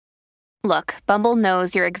Look, Bumble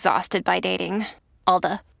knows you're exhausted by dating. All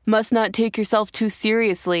the must not take yourself too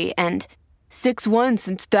seriously and 6'1"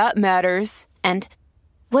 since that matters. And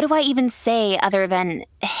what do I even say other than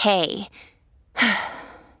hey?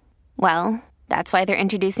 Well, that's why they're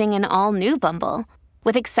introducing an all-new Bumble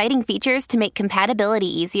with exciting features to make compatibility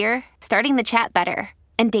easier, starting the chat better,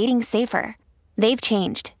 and dating safer. They've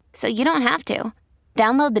changed, so you don't have to.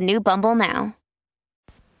 Download the new Bumble now.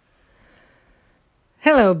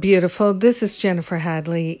 Hello, beautiful. This is Jennifer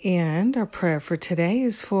Hadley, and our prayer for today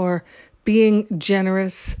is for being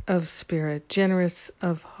generous of spirit, generous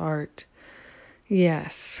of heart.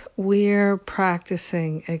 Yes, we're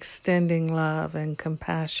practicing extending love and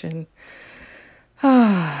compassion.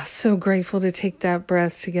 So grateful to take that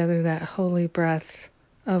breath together, that holy breath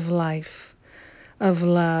of life, of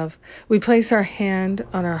love. We place our hand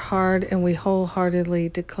on our heart and we wholeheartedly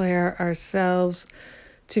declare ourselves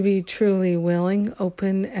to be truly willing,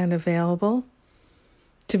 open, and available,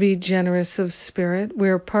 to be generous of spirit.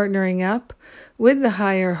 We're partnering up with the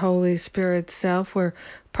higher Holy Spirit self. We're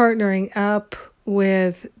partnering up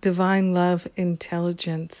with divine love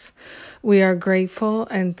intelligence. We are grateful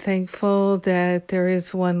and thankful that there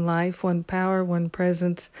is one life, one power, one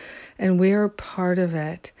presence, and we are part of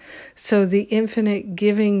it. So the infinite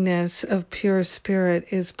givingness of pure spirit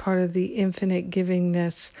is part of the infinite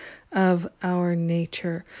givingness of our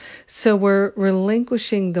nature. So we're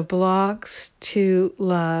relinquishing the blocks to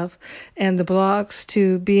love and the blocks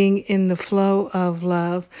to being in the flow of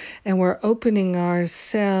love, and we're opening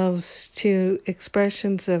ourselves to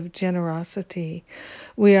expressions of generosity.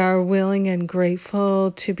 We are willing and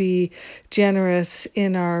grateful to be generous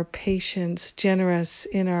in our patience, generous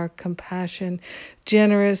in our compassion,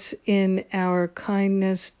 generous in our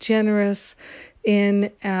kindness, generous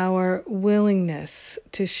in our willingness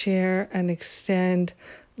to share and extend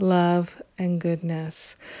love and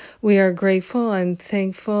goodness. We are grateful and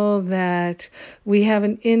thankful that we have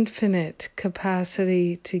an infinite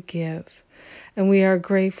capacity to give. And we are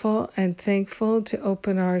grateful and thankful to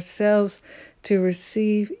open ourselves to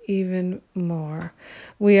receive even more.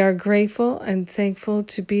 We are grateful and thankful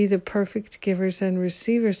to be the perfect givers and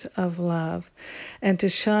receivers of love, and to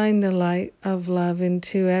shine the light of love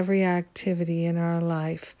into every activity in our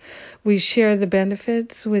life. We share the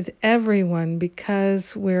benefits with everyone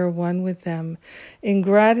because we're one with them. In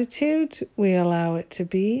gratitude, we allow it to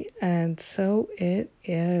be, and so it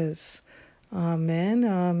is. Amen,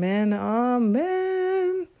 amen,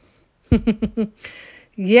 amen.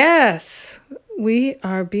 Yes, we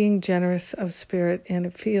are being generous of spirit, and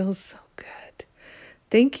it feels so good.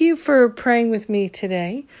 Thank you for praying with me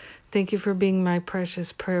today. Thank you for being my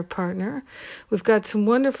precious prayer partner. We've got some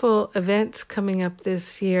wonderful events coming up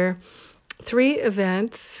this year. 3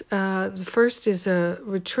 events. The first is a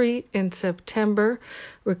retreat in September,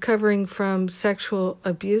 recovering from sexual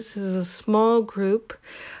abuse. This is a small group.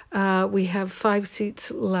 We have 5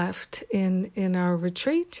 seats left in our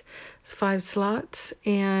retreat, 5 slots.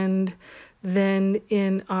 And then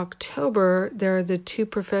in October, there are the 2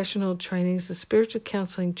 professional trainings, the spiritual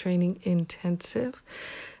counseling training intensive,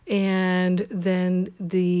 and then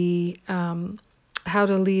the how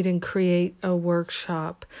to lead and create a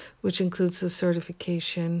workshop, which includes the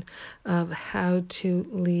certification of how to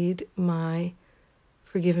lead my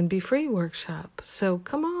Forgive and Be Free workshop. So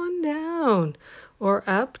come on down or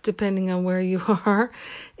up, depending on where you are.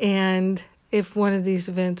 And if one of these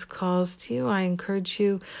events calls to you, I encourage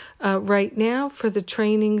you. Right now, for the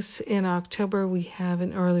trainings in October, we have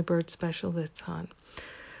an early bird special that's on.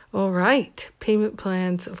 All right. Payment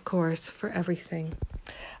plans, of course, for everything.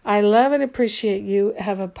 I love and appreciate you.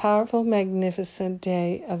 Have a powerful, magnificent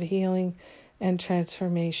day of healing and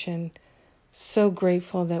transformation. So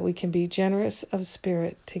grateful that we can be generous of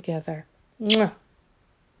spirit together. Mwah.